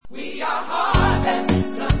We are harvest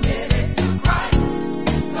committed to Christ,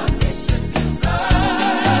 commissioned to serve.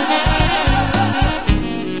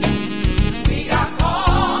 We are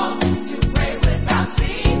called to pray without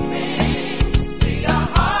ceasing. We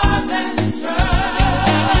are Harvest Church.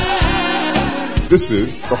 This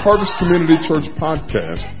is the Harvest Community Church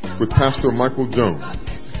Podcast with Pastor Michael Jones.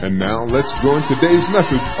 And now let's join today's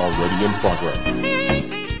message already in progress.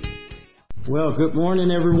 Well, good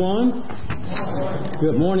morning, everyone.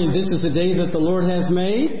 Good morning. This is the day that the Lord has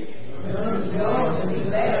made.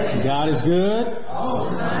 God is good,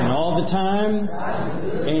 and all the time,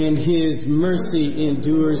 and His mercy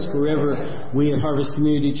endures forever. We at Harvest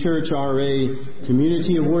Community Church are a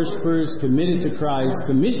community of worshipers committed to Christ,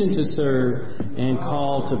 commissioned to serve, and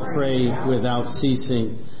called to pray without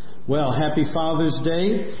ceasing. Well, happy Father's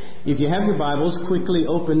Day. If you have your Bibles, quickly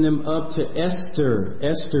open them up to Esther.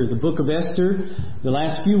 Esther, the book of Esther. The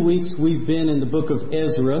last few weeks we've been in the book of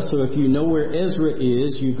Ezra. So if you know where Ezra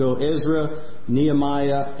is, you go Ezra,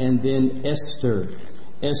 Nehemiah, and then Esther.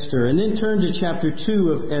 Esther. And then turn to chapter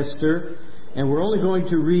 2 of Esther. And we're only going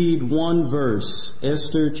to read one verse.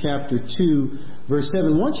 Esther chapter 2, verse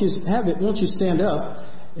 7. Once you have it, won't you stand up?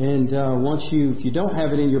 And if you don't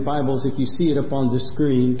have it in your Bibles, if you see it up on the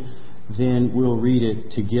screen, then we'll read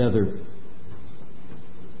it together.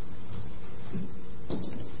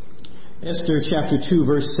 Esther chapter 2,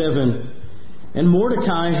 verse 7. And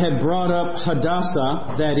Mordecai had brought up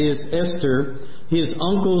Hadassah, that is Esther, his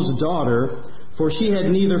uncle's daughter, for she had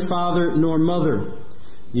neither father nor mother.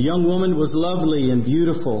 The young woman was lovely and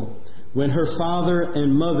beautiful. When her father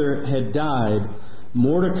and mother had died,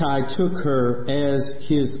 Mordecai took her as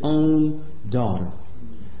his own daughter.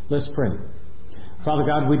 Let's pray. Father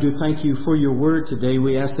God, we do thank you for your word today.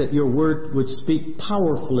 We ask that your word would speak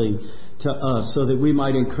powerfully to us so that we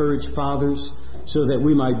might encourage fathers, so that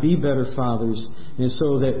we might be better fathers, and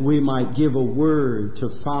so that we might give a word to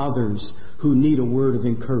fathers who need a word of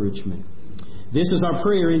encouragement. This is our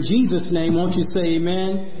prayer in Jesus' name. Won't you say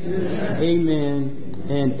amen? Amen, amen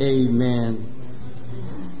and amen.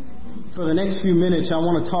 For the next few minutes, I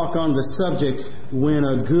want to talk on the subject, when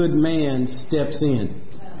a good man steps in.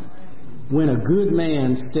 When a good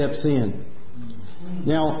man steps in.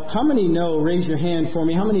 Now, how many know, raise your hand for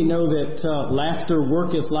me, how many know that laughter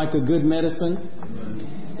worketh like a good medicine?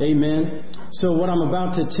 Amen. So what I'm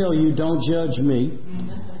about to tell you, don't judge me.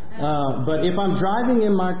 But if I'm driving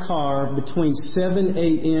in my car between 7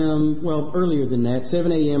 a.m., well, earlier than that,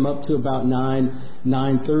 7 a.m. up to about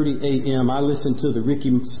 9:30 a.m., I listen to the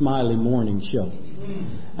Ricky Smiley Morning Show.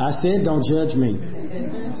 I said, don't judge me.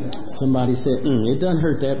 Somebody said, it doesn't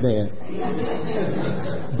hurt that bad.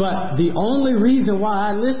 But the only reason why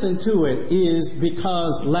I listen to it is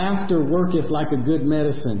because laughter worketh like a good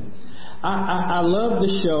medicine. I love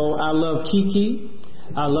the show. I love Kiki.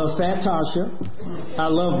 I love Fat Tasha. I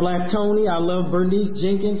love Black Tony. I love Bernice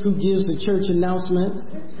Jenkins, who gives the church announcements.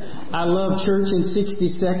 I love Church in 60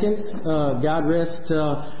 Seconds. God rest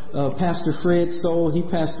Pastor Fred's soul. He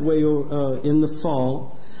passed away in the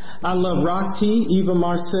fall. I love Rock T, Eva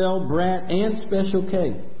Marcel, Brat, and Special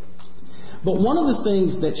K. But one of the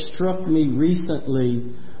things that struck me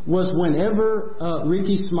recently was whenever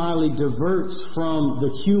Ricky Smiley diverts from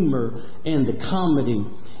the humor and the comedy,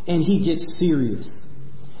 and he gets serious.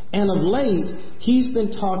 And of late, he's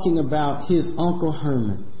been talking about his Uncle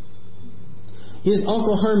Herman. His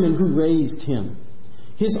Uncle Herman who raised him.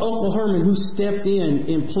 His Uncle Herman who stepped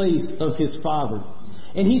in place of his father.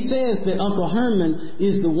 And he says that Uncle Herman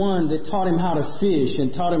is the one that taught him how to fish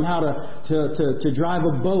and taught him how to drive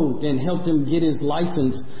a boat and helped him get his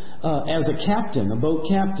license as a captain, a boat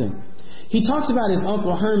captain. He talks about his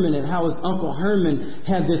Uncle Herman and how his Uncle Herman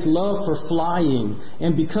had this love for flying.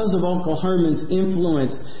 And because of Uncle Herman's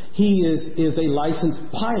influence, he is a licensed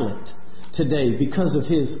pilot today because of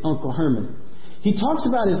his Uncle Herman. He talks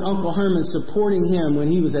about his Uncle Herman supporting him when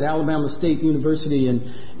he was at Alabama State University and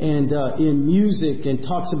in music, and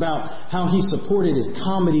talks about how he supported his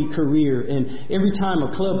comedy career. And every time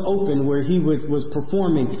a club opened where he was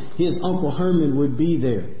performing, his Uncle Herman would be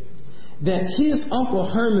there. That his Uncle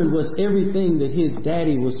Herman was everything that his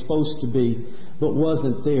daddy was supposed to be, but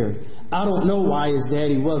wasn't there. I don't know why his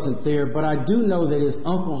daddy wasn't there, but I do know that his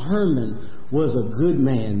Uncle Herman was a good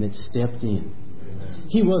man that stepped in.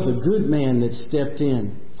 He was a good man that stepped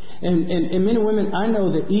in. And men and women, I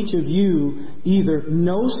know that each of you either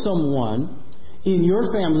know someone in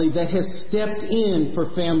your family that has stepped in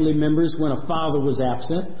for family members when a father was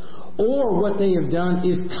absent, or what they have done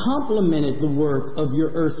is complemented the work of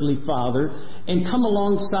your earthly father and come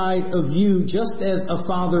alongside of you just as a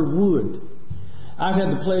father would. I've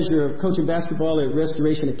had the pleasure of coaching basketball at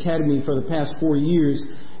Restoration Academy for the past 4 years,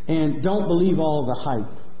 And don't believe all the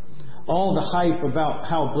hype. All the hype about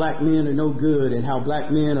how black men are no good and how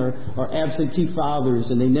black men are absentee fathers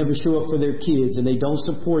and they never show up for their kids and they don't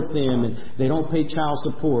support them and they don't pay child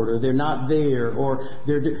support or they're not there or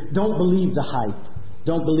don't believe the hype.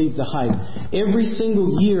 Don't believe the hype. Every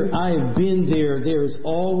single year I have been there, there's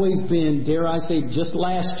always been, dare I say, just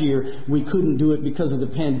last year, we couldn't do it because of the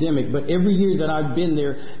pandemic, but every year that I've been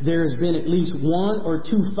there, there's been at least one or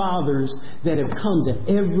two fathers that have come to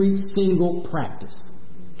every single practice.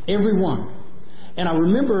 Everyone. And I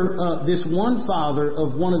remember this one father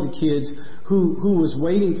of one of the kids who was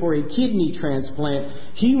waiting for a kidney transplant.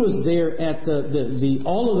 He was there at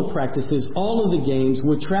all of the practices, all of the games,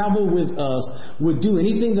 would travel with us, would do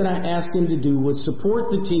anything that I asked him to do, would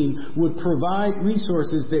support the team, would provide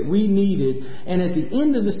resources that we needed. And at the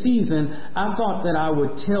end of the season, I thought that I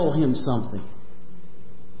would tell him something.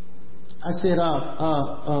 I said,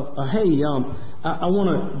 hey, I want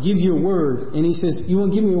to give you a word. And he says, you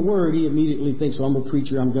want to give me a word? He immediately thinks, well, I'm a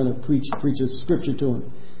preacher. I'm going to preach a scripture to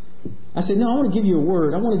him. I said, no, I want to give you a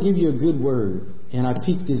word. I want to give you a good word. And I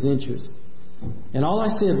piqued his interest. And all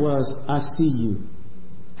I said was, I see you.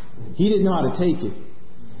 He didn't know how to take it.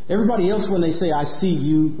 Everybody else, when they say, I see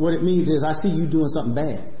you, what it means is, I see you doing something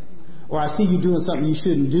bad. Or I see you doing something you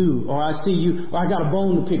shouldn't do. Or I see you, or I got a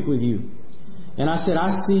bone to pick with you. And I said,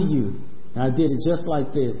 I see you. And I did it just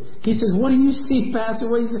like this. He says, what do you see, Pastor?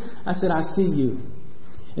 What do you see? I said, I see you.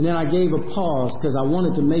 And then I gave a pause because I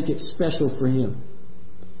wanted to make it special for him.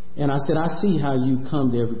 And I said, I see how you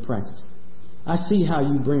come to every practice. I see how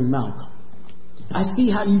you bring Malcolm. I see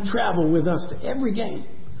how you travel with us to every game.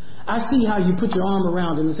 I see how you put your arm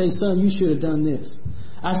around him and say, son, you should have done this.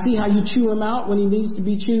 I see how you chew him out when he needs to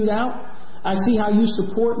be chewed out. I see how you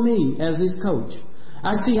support me as his coach.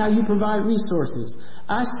 I see how you provide resources.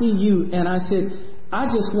 I see you, and I said, I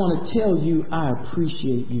just want to tell you I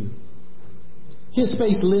appreciate you. His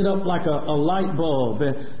face lit up like a light bulb,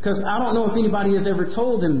 because I don't know if anybody has ever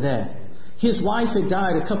told him that. His wife had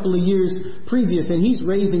died a couple of years previous, and he's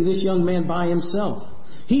raising this young man by himself.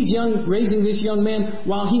 He's raising this young man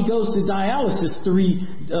while he goes to dialysis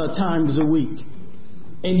 3 times a week.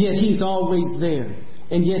 And yet he's always there.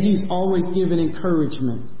 And yet he's always giving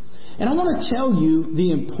encouragement. And I want to tell you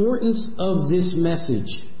the importance of this message.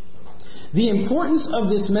 The importance of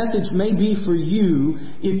this message may be for you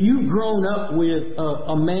if you've grown up with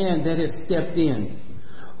a man that has stepped in.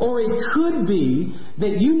 Or it could be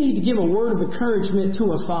that you need to give a word of encouragement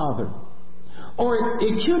to a father. Or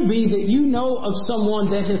it could be that you know of someone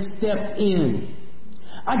that has stepped in.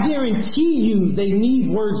 I guarantee you they need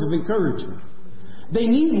words of encouragement. They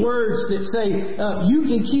need words that say you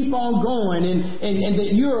can keep on going and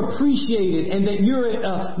that you're appreciated and that you're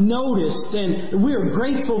noticed and we're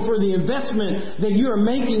grateful for the investment that you're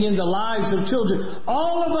making in the lives of children.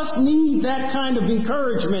 All of us need that kind of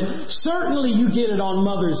encouragement. Certainly you get it on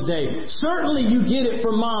Mother's Day. Certainly you get it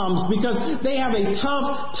from moms because they have a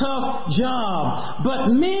tough job.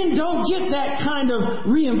 But men don't get that kind of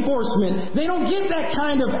reinforcement. They don't get that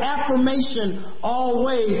kind of affirmation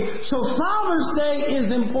always. So Father's Day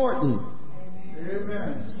is important.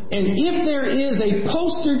 Amen. And if there is a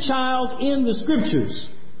poster child in the Scriptures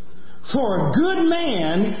for a good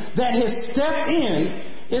man that has stepped in,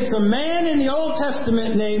 it's a man in the Old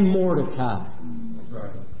Testament named Mordecai. That's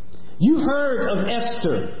right. You heard of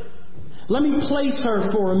Esther. Let me place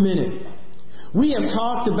her for a minute. We have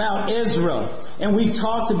talked about Ezra, and we've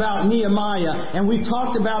talked about Nehemiah, and we've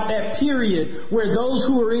talked about that period where those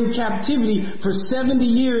who were in captivity for 70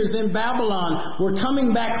 years in Babylon were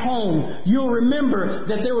coming back home. You'll remember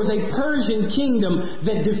that there was a Persian kingdom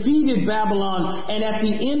that defeated Babylon, and at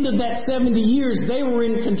the end of that 70 years, they were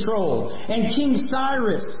in control. And King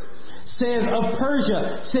Cyrus says of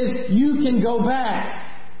Persia, says, you can go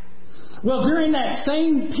back. Well, during that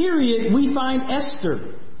same period, we find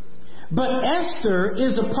Esther. But Esther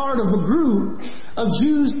is a part of a group of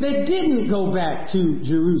Jews that didn't go back to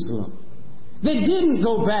Jerusalem. They didn't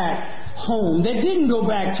go back home. They didn't go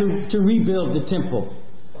back to rebuild the temple.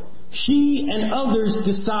 She and others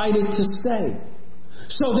decided to stay.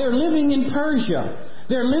 So they're living in Persia.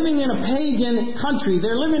 They're living in a pagan country.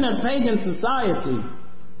 They're living in a pagan society.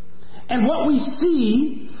 And what we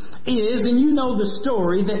see is, and you know the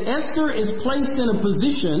story, that Esther is placed in a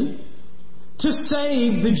position to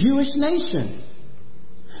save the Jewish nation.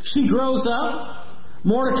 She grows up.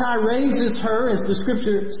 Mordecai raises her, as the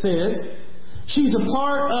Scripture says. She's a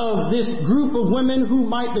part of this group of women who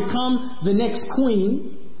might become the next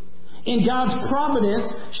queen. In God's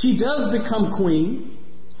providence, she does become queen.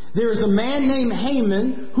 There is a man named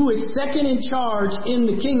Haman who is second in charge in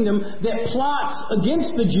the kingdom that plots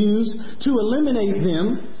against the Jews to eliminate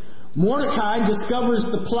them. Mordecai discovers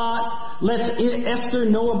the plot, lets Esther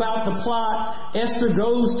know about the plot. Esther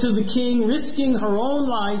goes to the king, risking her own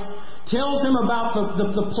life, tells him about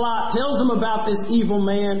the plot, tells him about this evil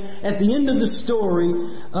man. At the end of the story,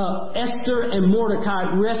 Esther and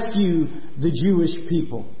Mordecai rescue the Jewish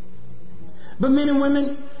people. But men and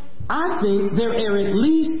women, I think there are at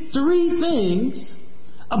least 3 things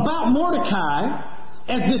about Mordecai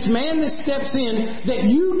as this man that steps in that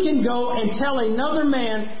you can go and tell another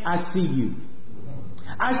man, I see you.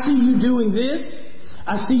 I see you doing this.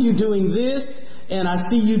 I see you doing this. And I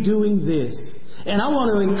see you doing this. And I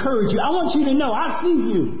want to encourage you. I want you to know I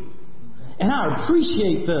see you. And I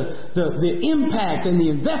appreciate the impact and the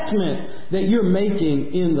investment that you're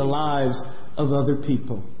making in the lives of other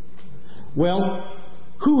people. Well,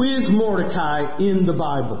 who is Mordecai in the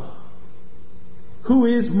Bible? Who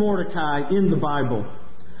is Mordecai in the Bible?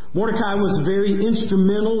 Mordecai was very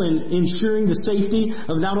instrumental in ensuring the safety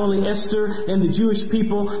of not only Esther and the Jewish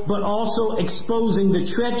people, but also exposing the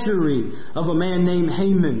treachery of a man named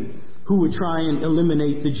Haman, who would try and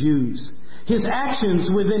eliminate the Jews. His actions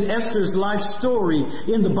within Esther's life story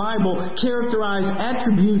in the Bible characterize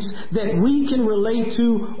attributes that we can relate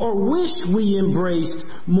to or wish we embraced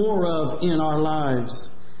more of in our lives.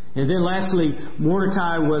 And then lastly,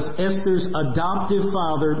 Mordecai was Esther's adoptive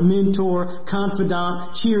father, mentor,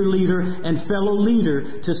 confidant, cheerleader, and fellow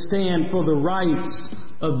leader to stand for the rights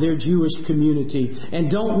of their Jewish community.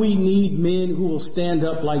 And don't we need men who will stand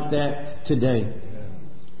up like that today?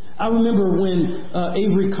 I remember when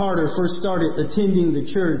Avery Carter first started attending the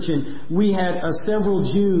church, and we had several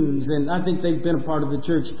Junes, and I think they've been a part of the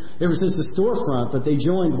church ever since the storefront, but they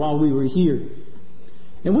joined while we were here.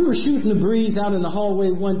 And we were shooting the breeze out in the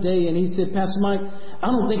hallway one day, and he said, Pastor Mike, I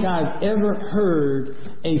don't think I've ever heard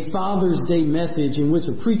a Father's Day message in which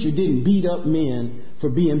a preacher didn't beat up men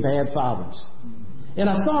for being bad fathers. And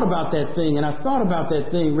I thought about that thing,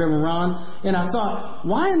 Reverend Ron, and I thought,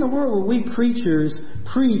 why in the world would we preachers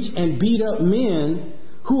preach and beat up men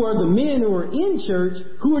who are the men who are in church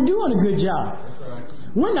who are doing a good job?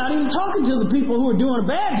 We're not even talking to the people who are doing a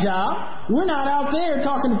bad job. We're not out there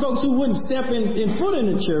talking to folks who wouldn't step in foot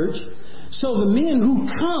in the church. So the men who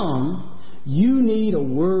come, you need a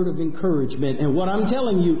word of encouragement. And what I'm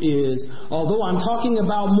telling you is, although I'm talking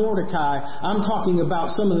about Mordecai, I'm talking about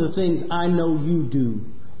some of the things I know you do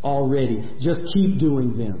already. Just keep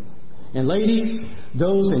doing them. And ladies,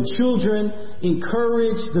 those and children,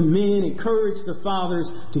 encourage the men, encourage the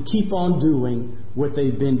fathers to keep on doing what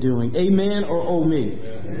they've been doing. Amen or oh me?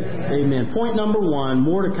 Amen. Amen. Point number 1,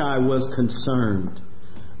 Mordecai was concerned.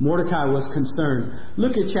 Mordecai was concerned.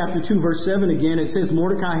 Look at chapter 2, verse 7 again. It says,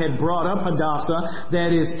 Mordecai had brought up Hadassah, that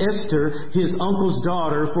is Esther, his uncle's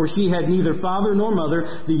daughter, for she had neither father nor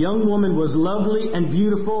mother. The young woman was lovely and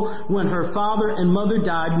beautiful. When her father and mother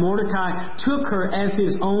died, Mordecai took her as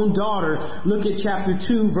his own daughter. Look at chapter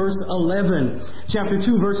 2, verse 11. Chapter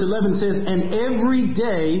 2, verse 11 says, And every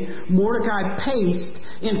day Mordecai paced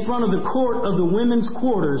in front of the court of the women's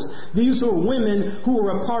quarters. These were women who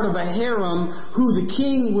were a part of a harem who the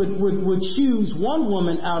king would choose one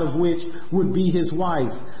woman out of which would be his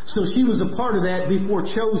wife. So she was a part of that before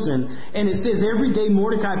chosen. And it says every day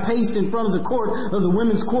Mordecai paced in front of the court of the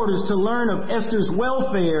women's quarters to learn of Esther's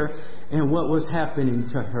welfare and what was happening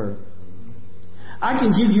to her. I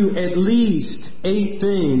can give you at least 8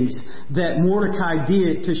 things that Mordecai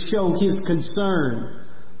did to show his concern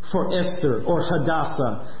for Esther, or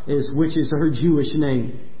Hadassah, which is her Jewish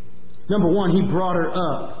name. Number 1, he brought her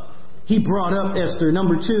up. He brought up Esther.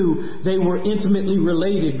 Number 2, they were intimately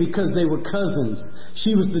related because they were cousins.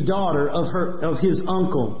 She was the daughter of his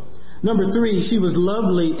uncle. Number 3, she was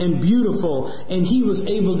lovely and beautiful, and he was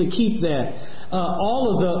able to keep that. All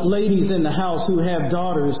of the ladies in the house who have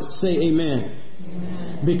daughters say amen.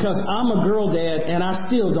 Because I'm a girl dad and I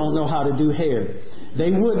still don't know how to do hair. They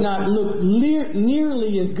would not look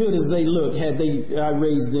nearly as good as they look had I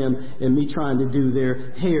raised them and me trying to do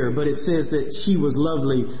their hair. But it says that she was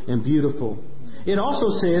lovely and beautiful. It also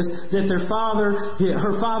says that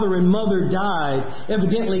her father and mother died.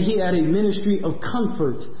 Evidently, he had a ministry of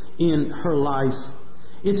comfort in her life.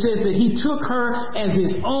 It says that he took her as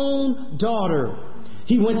his own daughter.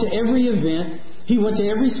 He went to every event. He went to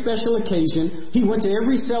every special occasion. He went to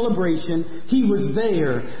every celebration. He was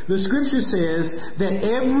there. The scripture says that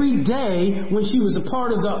every day when she was a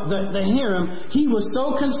part of the harem, he was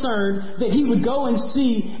so concerned that he would go and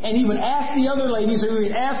see, and he would ask the other ladies, or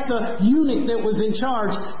he would ask the eunuch that was in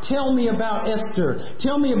charge, tell me about Esther.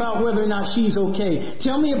 Tell me about whether or not she's okay.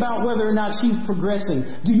 Tell me about whether or not she's progressing.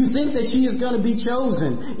 Do you think that she is going to be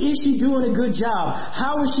chosen? Is she doing a good job?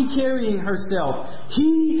 How is she carrying herself?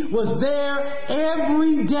 He was there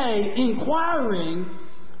every day inquiring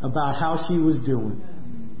about how she was doing.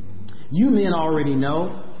 You men already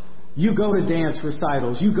know. You go to dance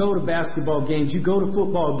recitals, you go to basketball games, you go to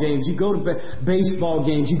football games, you go to baseball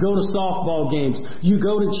games, you go to softball games, you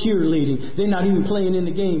go to cheerleading. They're not even playing in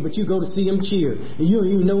the game, but you go to see them cheer. And you don't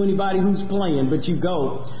even know anybody who's playing, but you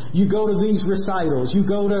go. You go to these recitals, you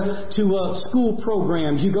go to school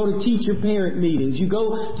programs, you go to teacher-parent meetings, you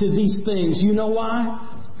go to these things. You know why?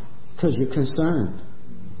 Because you're concerned.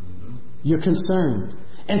 You're concerned.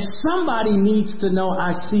 And somebody needs to know,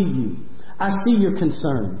 I see you. I see your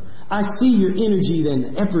concern. I see your energy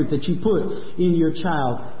and effort that you put in your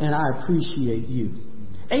child, and I appreciate you.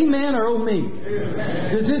 Amen or oh me?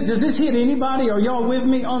 Amen. Does this hit anybody? Are y'all with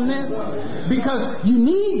me on this? Because you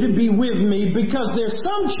need to be with me, because there's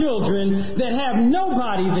some children that have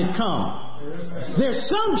nobody that come. There's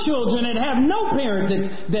some children that have no parent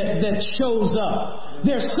that shows up.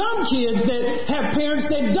 There's some kids that have parents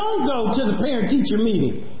that don't go to the parent-teacher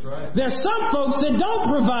meeting. There's some folks that don't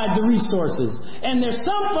provide the resources. And there's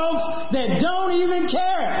some folks that don't even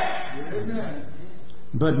care.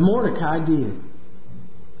 But Mordecai did.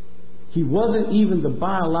 He wasn't even the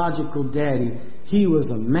biological daddy. He was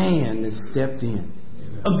a man that stepped in.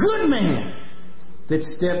 A good man that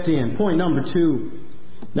stepped in. Point number 2.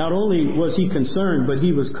 Not only was he concerned, but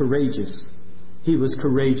he was courageous. He was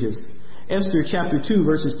courageous. Esther chapter 2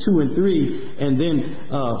 verses 2 and 3 and then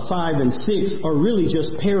 5 and 6 are really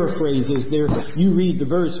just paraphrases. There, you read the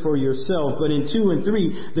verse for yourself. But in 2 and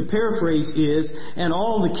 3, the paraphrase is, and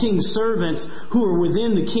all the king's servants who were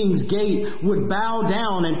within the king's gate would bow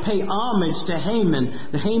down and pay homage to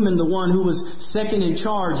Haman. Haman, the one who was second in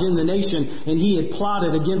charge in the nation, and he had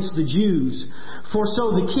plotted against the Jews. For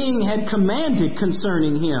so the king had commanded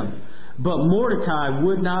concerning him. But Mordecai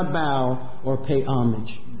would not bow or pay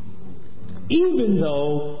homage, even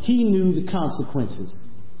though he knew the consequences.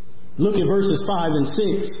 Look at verses 5 and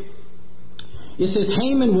 6. It says,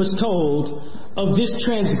 Haman was told of this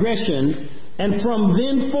transgression, and from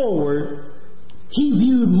then forward he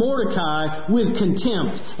viewed Mordecai with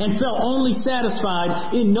contempt and felt only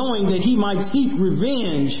satisfied in knowing that he might seek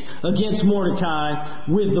revenge against Mordecai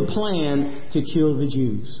with the plan to kill the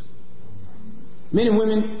Jews. Men and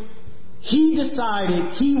women, he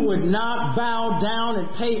decided he would not bow down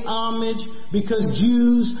and pay homage because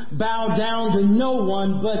Jews bow down to no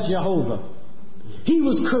one but Jehovah. He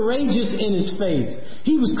was courageous in his faith.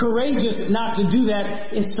 He was courageous not to do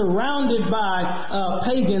that. It's surrounded by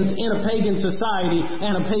pagans in a pagan society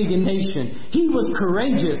and a pagan nation. He was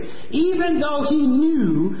courageous, even though he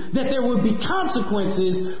knew that there would be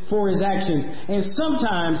consequences for his actions. And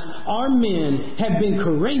sometimes our men have been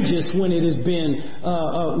courageous when it has been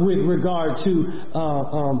with regard to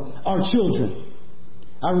our children.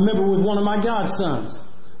 I remember with one of my godsons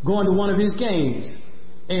going to one of his games.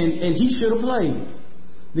 And he should have played.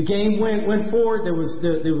 The game went forward. There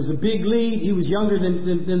was a big lead. He was younger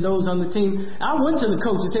than those on the team. I went to the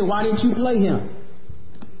coach and said, why didn't you play him?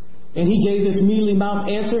 And he gave this mealy-mouthed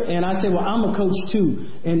answer. And I said, well, I'm a coach too.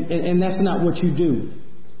 And that's not what you do.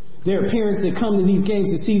 There are parents that come to these games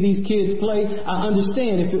to see these kids play. I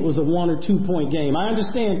understand if it was a 1 or 2 point game. I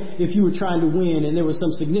understand if you were trying to win and there was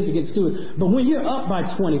some significance to it. But when you're up by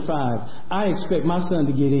 25, I expect my son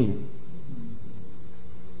to get in.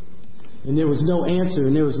 And there was no answer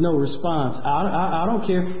and there was no response. I don't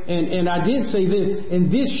care. And I did say this,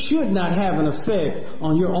 and this should not have an effect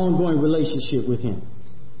on your ongoing relationship with him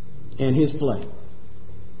and his play.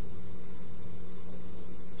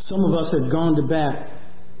 Some of us have gone to bat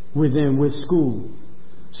with them with school.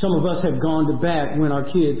 Some of us have gone to bat when our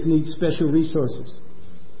kids need special resources.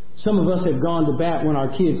 Some of us have gone to bat when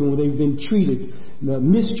our kids, when they've been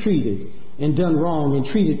mistreated and done wrong and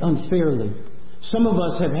treated unfairly. Some of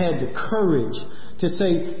us have had the courage to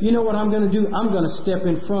say, you know what I'm going to do? I'm going to step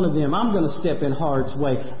in front of them. I'm going to step in Hard's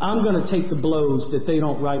way. I'm going to take the blows that they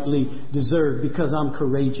don't rightly deserve because I'm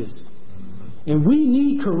courageous. And we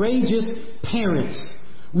need courageous parents.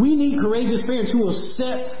 We need courageous parents who will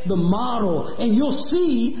set the model. And you'll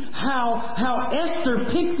see how Esther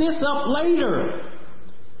picked this up later.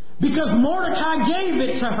 Because Mordecai gave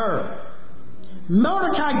it to her.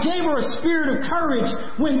 Mordecai gave her a spirit of courage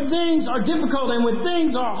when things are difficult and when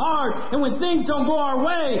things are hard and when things don't go our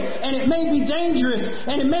way and it may be dangerous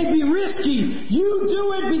and it may be risky. You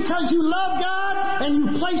do it because you love God and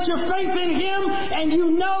you place your faith in Him and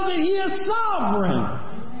you know that He is sovereign.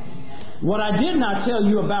 What I did not tell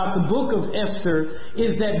you about the book of Esther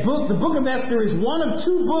is that the book of Esther is one of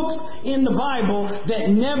 2 books in the Bible that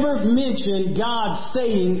never mention God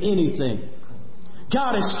saying anything.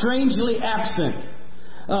 God is strangely absent,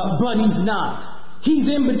 but He's not. He's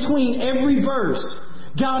in between every verse.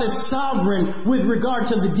 God is sovereign with regard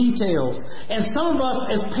to the details. And some of us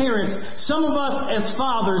as parents, some of us as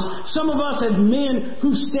fathers, some of us as men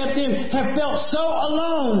who stepped in have felt so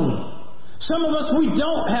alone. Some of us, we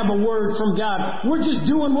don't have a word from God. We're just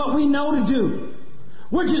doing what we know to do.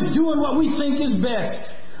 We're just doing what we think is best.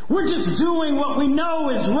 We're just doing what we know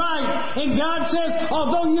is right. And God says,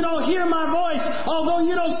 although you don't hear my voice, although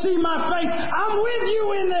you don't see my face, I'm with you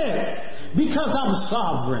in this because I'm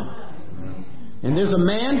sovereign. And there's a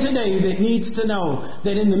man today that needs to know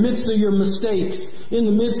that in the midst of your mistakes, in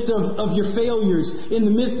the midst of your failures, in the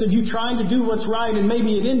midst of you trying to do what's right and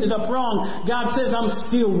maybe it ended up wrong, God says, I'm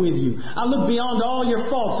still with you. I look beyond all your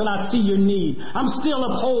faults and I see your need. I'm still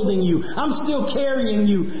upholding you. I'm still carrying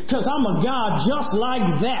you because I'm a God just like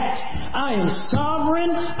that. I am sovereign.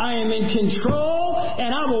 I am in control and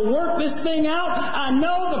I will work this thing out. I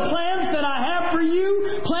know the plans that I have for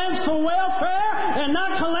you, plans for welfare and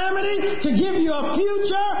not calamity, to give you a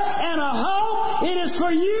future and a hope. It is for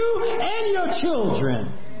you and your children.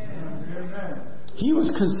 He was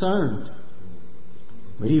concerned,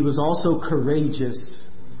 but he was also courageous.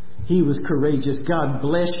 He was courageous. God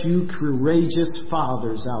bless you, courageous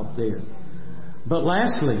fathers out there. But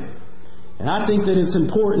lastly, and I think that it's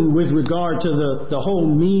important with regard to the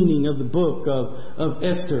whole meaning of the book of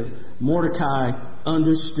Esther, Mordecai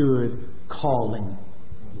understood calling.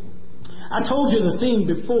 I told you the theme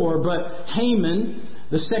before, but Haman,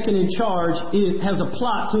 the second in charge, has a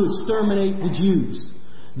plot to exterminate the Jews.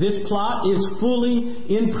 This plot is fully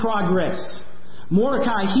in progress.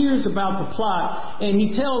 Mordecai hears about the plot and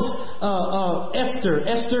he tells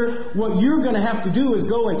Esther, what you're going to have to do is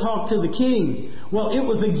go and talk to the king. Well, it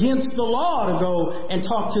was against the law to go and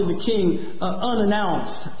talk to the king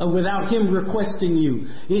unannounced, without him requesting you.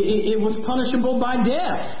 It was punishable by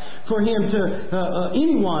death for him to,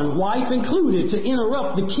 anyone, wife included, to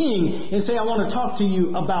interrupt the king and say, I want to talk to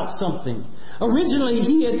you about something. Originally,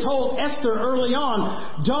 he had told Esther early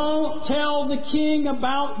on, don't tell the king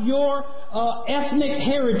about your ethnic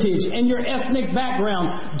heritage and your ethnic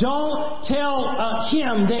background. Don't tell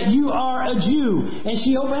him that you are a Jew. And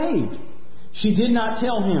she obeyed. She did not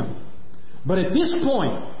tell him. But at this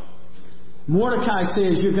point, Mordecai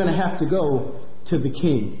says you're going to have to go to the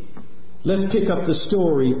king. Let's pick up the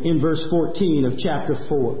story in verse 14 of chapter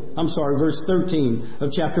 4. Verse 13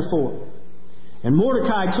 of chapter 4. And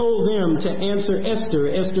Mordecai told them to answer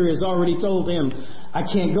Esther. Esther has already told him, I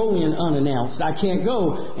can't go in unannounced. I can't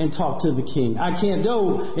go and talk to the king. I can't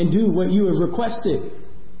go and do what you have requested.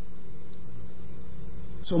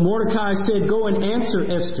 So Mordecai said, go and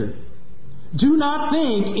answer Esther. Do not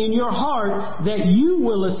think in your heart that you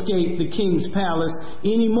will escape the king's palace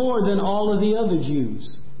any more than all of the other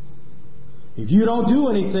Jews. If you don't do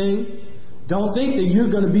anything, don't think that you're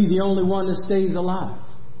going to be the only one that stays alive.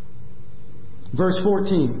 Verse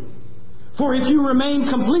 14. For if you remain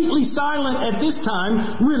completely silent at this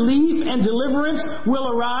time, relief and deliverance will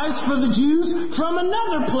arise for the Jews from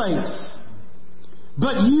another place.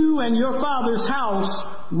 But you and your father's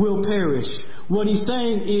house will perish. What he's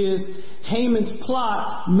saying is Haman's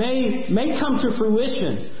plot may come to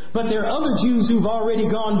fruition, but there are other Jews who've already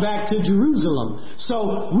gone back to Jerusalem.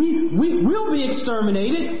 So we will be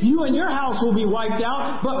exterminated. You and your house will be wiped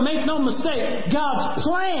out. But make no mistake, God's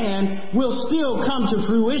plan will still come to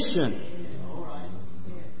fruition.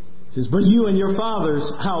 It says, but you and your father's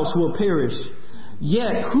house will perish.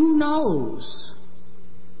 Yet who knows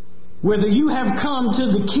whether you have come to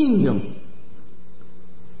the kingdom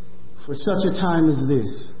for such a time as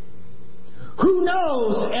this? Who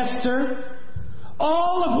knows, Esther?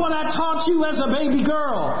 All of what I taught you as a baby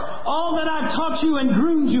girl, all that I've taught you and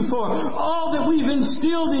groomed you for, all that we've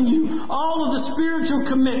instilled in you, all of the spiritual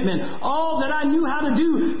commitment, all that I knew how to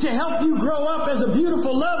do to help you grow up as a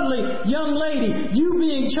beautiful, lovely young lady, you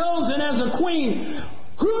being chosen as a queen.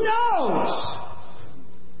 Who knows?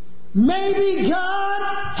 Maybe God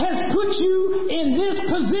has put you in this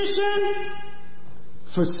position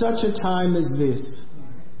for such a time as this.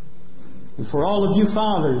 And for all of you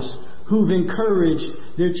fathers who've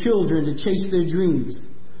encouraged their children to chase their dreams,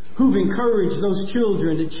 who've encouraged those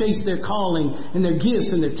children to chase their calling and their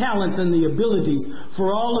gifts and their talents and the abilities,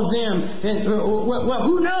 for all of them, and well,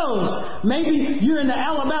 who knows? Maybe you're in the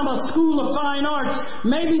Alabama School of Fine Arts.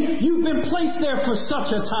 Maybe you've been placed there for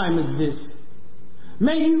such a time as this.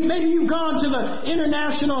 Maybe you've gone to the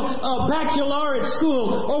International Baccalaureate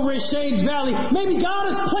School over at Shades Valley. Maybe God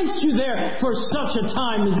has placed you there for such a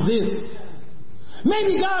time as this.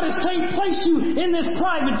 Maybe God has placed you in this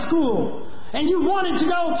private school. And you wanted to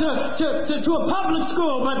go to a public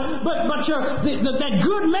school, but that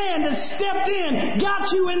good man that stepped in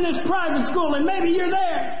got you in this private school, and maybe you're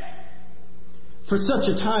there for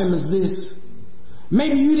such a time as this.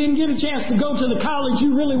 Maybe you didn't get a chance to go to the college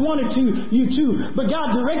you really wanted to, but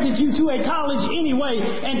God directed you to a college anyway,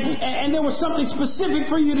 and there was something specific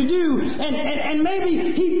for you to do, and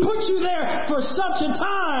maybe He put you there for such a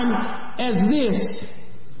time as this.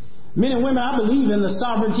 Men and women, I believe in the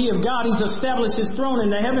sovereignty of God. He's established His throne in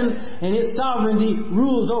the heavens, and His sovereignty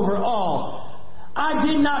rules over all. I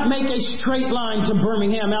did not make a straight line to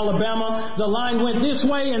Birmingham, Alabama. The line went this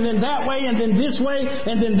way, and then that way, and then this way,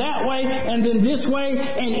 and then that way, and then this way.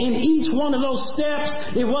 And in each one of those steps,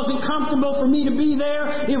 it wasn't comfortable for me to be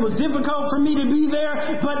there. It was difficult for me to be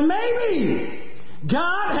there. But maybe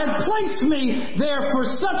God had placed me there for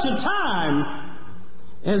such a time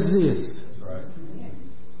as this.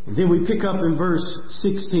 And then we pick up in verse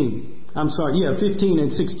 15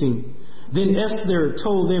 and 16. Then Esther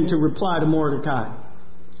told them to reply to Mordecai.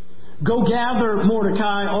 Go gather,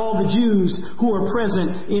 Mordecai, all the Jews who are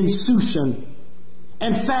present in Shushan,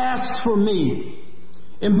 and fast for me.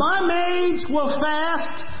 And my maids will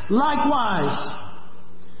fast likewise.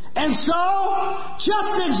 And so,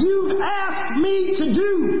 just as you've asked me to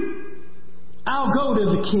do, I'll go to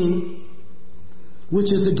the king,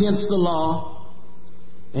 which is against the law.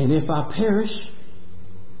 And if I perish,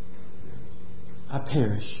 I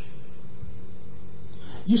perish.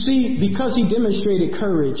 You see, because he demonstrated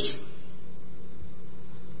courage,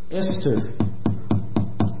 Esther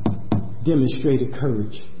demonstrated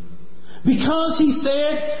courage. Because he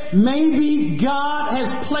said, maybe God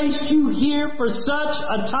has placed you here for such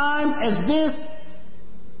a time as this,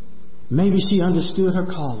 maybe she understood her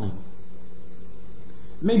calling.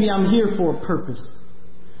 Maybe I'm here for a purpose.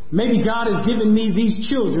 Maybe God has given me these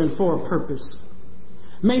children for a purpose.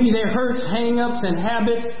 Maybe their hurts, hang-ups, and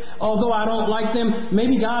habits, although I don't like them,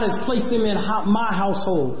 maybe God has placed them in my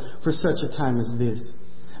household for such a time as this.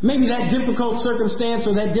 Maybe that difficult circumstance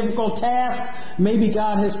or that difficult task, maybe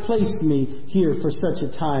God has placed me here for such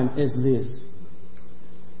a time as this.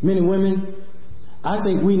 Men and women, I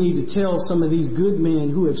think we need to tell some of these good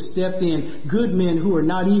men who have stepped in, good men who are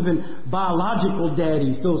not even biological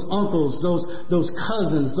daddies, those uncles, those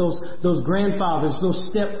cousins, those grandfathers, those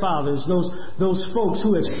stepfathers, those folks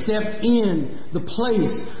who have stepped in the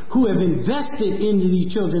place, who have invested into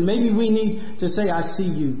these children. Maybe we need to say, I see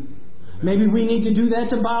you. Maybe we need to do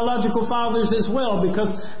that to biological fathers as well,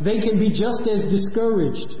 because they can be just as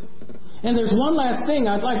discouraged. And there's one last thing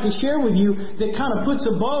I'd like to share with you that kind of puts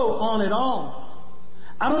a bow on it all.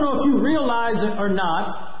 I don't know if you realize it or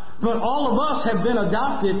not, but all of us have been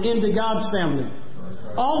adopted into God's family.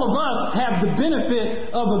 All of us have the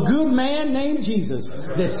benefit of a good man named Jesus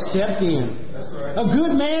that stepped in. A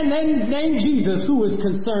good man named Jesus who was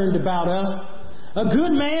concerned about us. A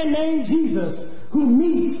good man named Jesus who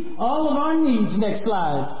meets all of our needs. Next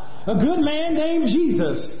slide. A good man named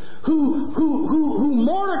Jesus who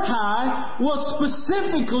Mordecai was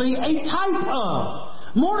specifically a type of.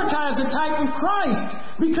 Mordecai is a type of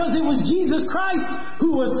Christ because it was Jesus Christ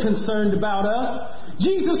who was concerned about us.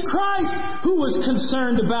 Jesus Christ who was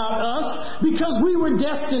concerned about us because we were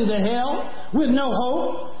destined to hell with no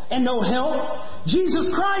hope and no help.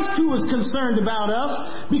 Jesus Christ who was concerned about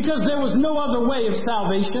us because there was no other way of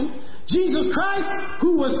salvation. Jesus Christ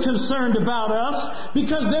who was concerned about us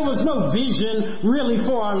because there was no vision really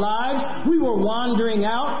for our lives. We were wandering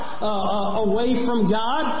out away from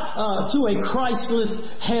God to a Christless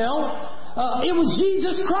hell. It was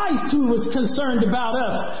Jesus Christ who was concerned about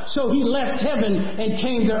us, so He left heaven and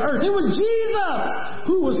came to earth. It was Jesus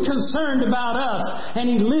who was concerned about us, and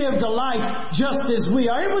He lived a life just as we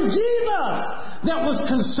are. It was Jesus that was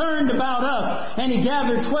concerned about us, and He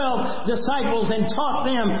gathered 12 disciples and taught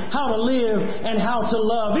them how to live and how to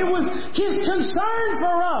love. It was His concern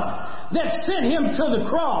for us that sent Him to the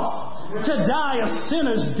cross to die a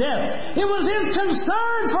sinner's death. It was His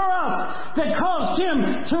concern for us that caused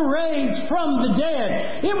Him to raise from the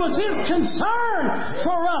dead. It was His concern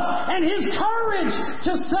for us and His courage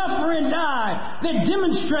to suffer and die that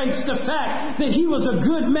demonstrates the fact that He was a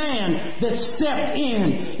good man that stepped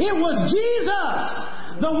in. It was Jesus,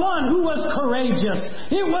 the one who was courageous.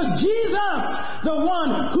 It was Jesus, the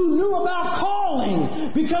one who knew about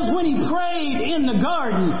calling, because when He prayed in the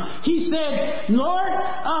garden, He said, Lord,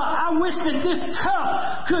 I wish that this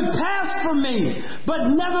cup could pass from me,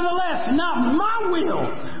 but nevertheless, not my will,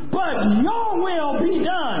 but your will be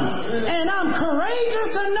done. And I'm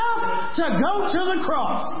courageous enough to go to the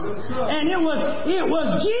cross. And it was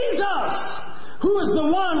Jesus Who is the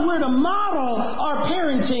one we're to model our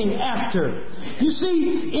parenting after? You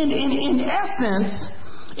see, in essence,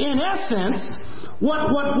 what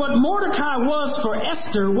Mordecai was for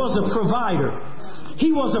Esther was a provider.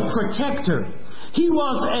 He was a protector. He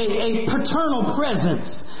was a paternal presence.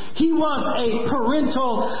 He was a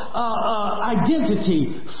parental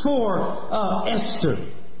identity for Esther.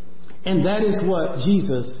 And that is what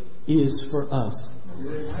Jesus is for us.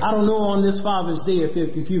 I don't know on this Father's Day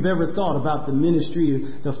if you've ever thought about the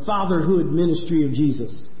ministry, the fatherhood ministry of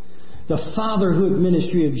Jesus. The fatherhood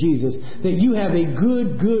ministry of Jesus. That you have a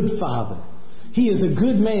good Father. He is a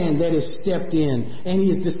good man that has stepped in and He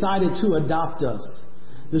has decided to adopt us.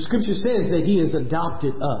 The Scripture says that He has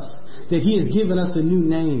adopted us, that He has given us a new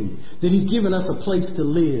name, that He's given us a place to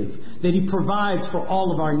live, that He provides for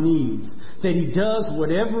all of our needs, that He does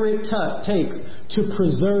whatever it takes to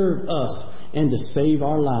preserve us and to save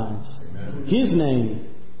our lives. Amen. His name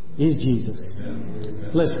is Jesus.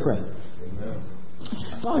 Amen. Let's pray. Amen.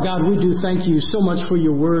 Father God, we do thank You so much for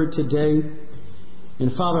Your word today.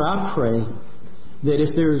 And Father, I pray that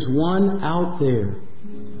if there is one out there,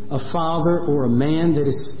 a father or a man that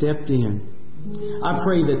has stepped in, I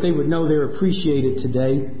pray that they would know they're appreciated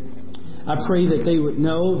today. I pray that they would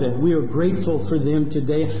know that we are grateful for them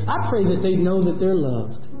today. I pray that they know that they're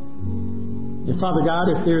loved. And Father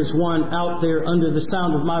God, if there's one out there under the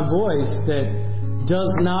sound of my voice that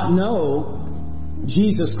does not know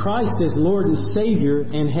Jesus Christ as Lord and Savior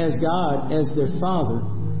and has God as their Father,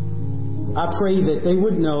 I pray that they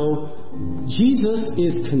would know Jesus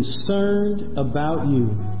is concerned about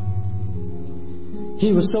you.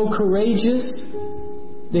 He was so courageous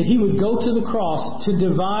that He would go to the cross to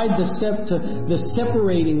divide the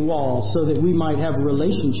separating wall so that we might have a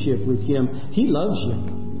relationship with Him. He loves you.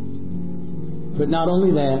 But not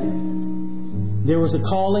only that, there was a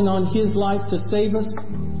calling on His life to save us.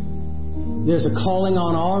 There's a calling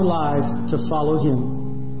on our life to follow Him.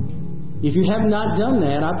 If you have not done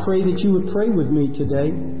that, I pray that you would pray with me today.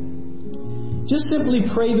 Just simply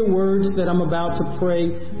pray the words that I'm about to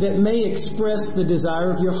pray that may express the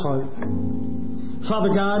desire of your heart.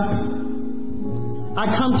 Father God, I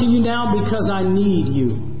come to You now because I need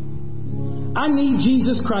You. I need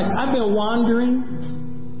Jesus Christ. I've been wandering.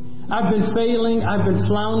 I've been failing. I've been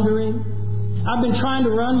floundering. I've been trying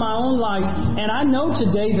to run my own life. And I know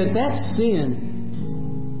today that that's sin.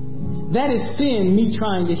 That is sin, me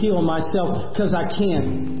trying to heal myself because I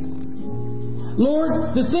can't.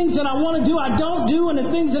 Lord, the things that I want to do, I don't do, and the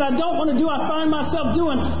things that I don't want to do, I find myself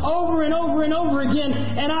doing over and over and over again.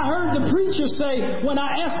 And I heard the preacher say, when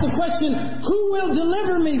I asked the question, who will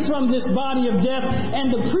deliver me from this body of death?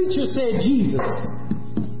 And the preacher said, Jesus.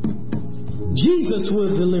 Jesus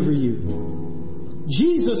will deliver you.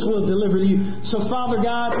 Jesus will deliver you. So Father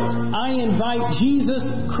God, I invite Jesus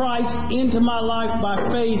Christ into my life by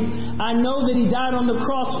faith. I know that He died on the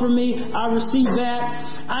cross for me. I receive that.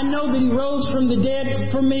 I know that He rose from the dead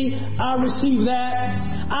for me. I receive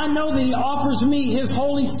that. I know that He offers me His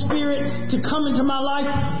Holy Spirit to come into my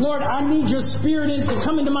life. Lord, I need Your Spirit to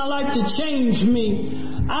come into my life to change me.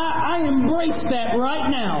 I embrace that right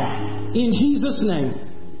now in Jesus' name.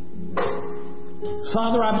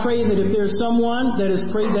 Father, I pray that if there's someone that has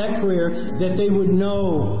prayed that prayer, that they would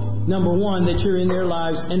know, number one, that You're in their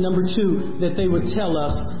lives, and number two, that they would tell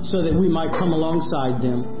us so that we might come alongside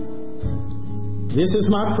them. This is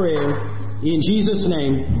my prayer. In Jesus'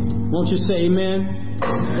 name, won't you say amen,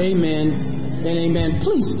 amen, and amen.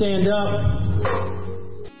 Please stand up.